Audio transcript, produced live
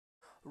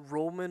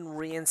Roman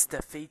Reigns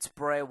defeats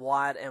Bray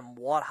Wyatt in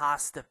what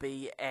has to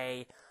be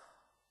a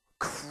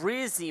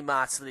crazy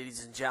match,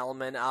 ladies and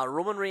gentlemen.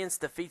 Roman Reigns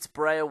defeats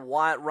Bray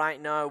Wyatt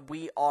right now.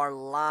 We are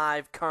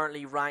live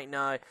currently right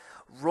now.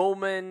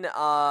 Roman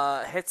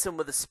hits him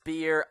with a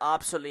spear.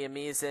 Absolutely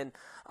amazing.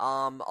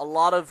 A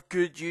lot of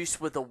good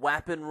use with the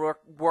weapon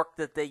work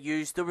that they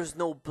used. There was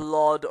no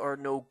blood or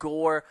no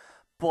gore.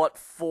 But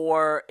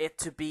for it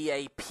to be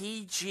a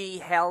PG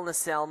Hell in a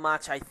Cell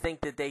match, I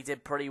think that they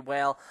did pretty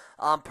well.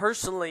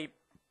 Personally,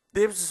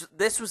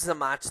 this was a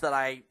match that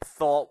I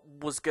thought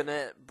was going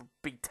to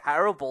be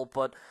terrible,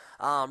 but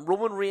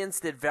Roman Reigns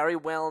did very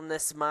well in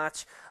this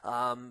match.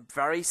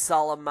 Very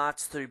solid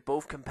match through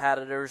both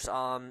competitors.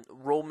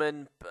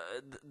 Roman,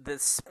 the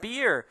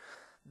spear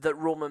that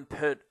Roman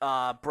put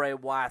Bray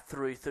Wyatt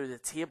through the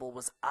table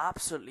was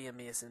absolutely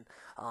amazing.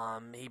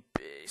 He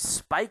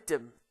spiked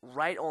him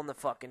right on the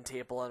fucking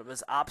table, and it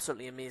was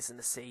absolutely amazing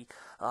to see.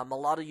 A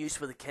lot of use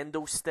with the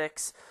kendo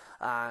sticks,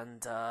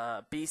 and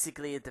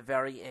basically at the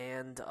very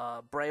end,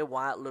 Bray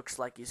Wyatt looks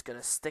like he's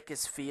gonna stick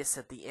his face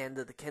at the end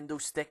of the kendo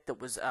stick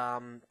that was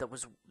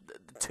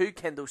two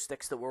kendo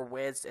sticks that were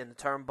wedged in the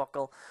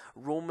turnbuckle.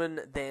 Roman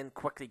then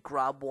quickly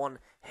grabbed one,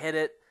 hit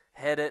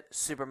it,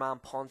 Superman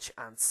punch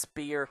and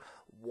spear.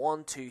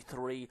 1, 2,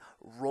 3.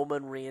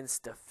 Roman Reigns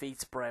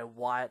defeats Bray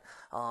Wyatt.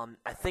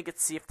 I think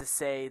it's safe to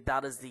say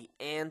that is the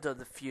end of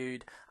the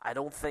feud. I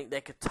don't think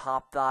they could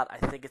top that. I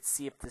think it's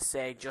safe to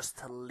say, just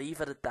to leave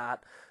it at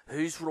that.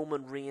 Who's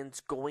Roman going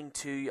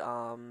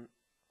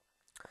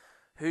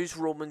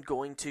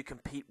to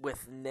compete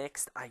with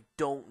next? I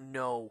don't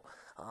know.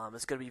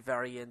 It's going to be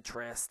very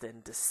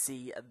interesting to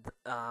see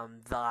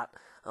that.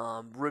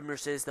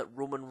 Rumors is that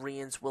Roman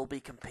Reigns will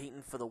be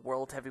competing for the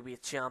World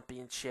Heavyweight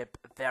Championship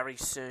very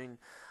soon.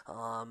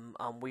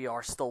 And we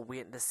are still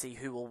waiting to see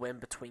who will win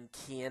between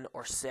Kane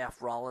or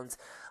Seth Rollins.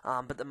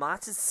 But the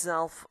match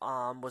itself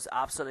was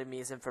absolutely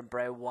amazing from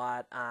Bray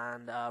Wyatt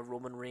and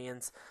Roman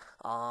Reigns.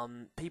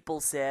 People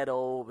said,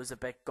 oh, it was a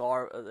bit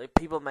gore.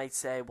 People might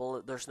say,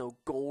 well, there's no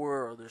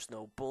gore or there's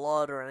no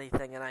blood or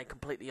anything, and I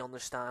completely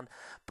understand.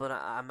 But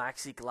I'm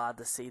actually glad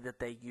to see that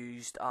they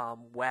used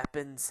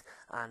weapons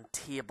and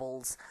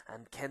tables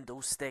and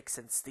kendo sticks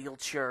and steel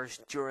chairs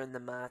during the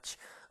match.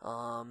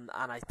 And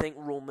I think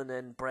Roman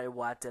and Bray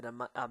Wyatt did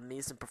an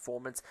amazing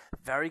performance.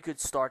 Very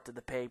good start to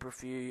the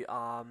pay-per-view.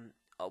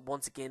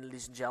 Once again,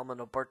 ladies and gentlemen,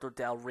 Alberto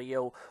Del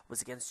Rio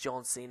was against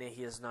John Cena.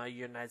 He is now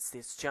United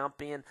States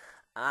Champion.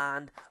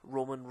 And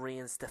Roman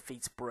Reigns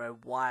defeats Bray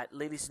Wyatt.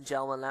 Ladies and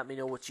gentlemen, let me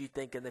know what you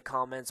think in the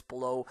comments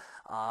below.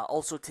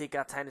 Also, take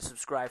that time to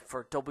subscribe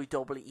for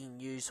WWE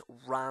news,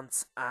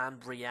 rants,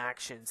 and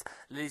reactions.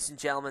 Ladies and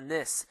gentlemen,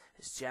 this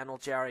is General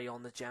Jerry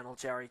on the General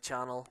Jerry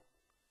channel.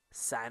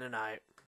 Signing out.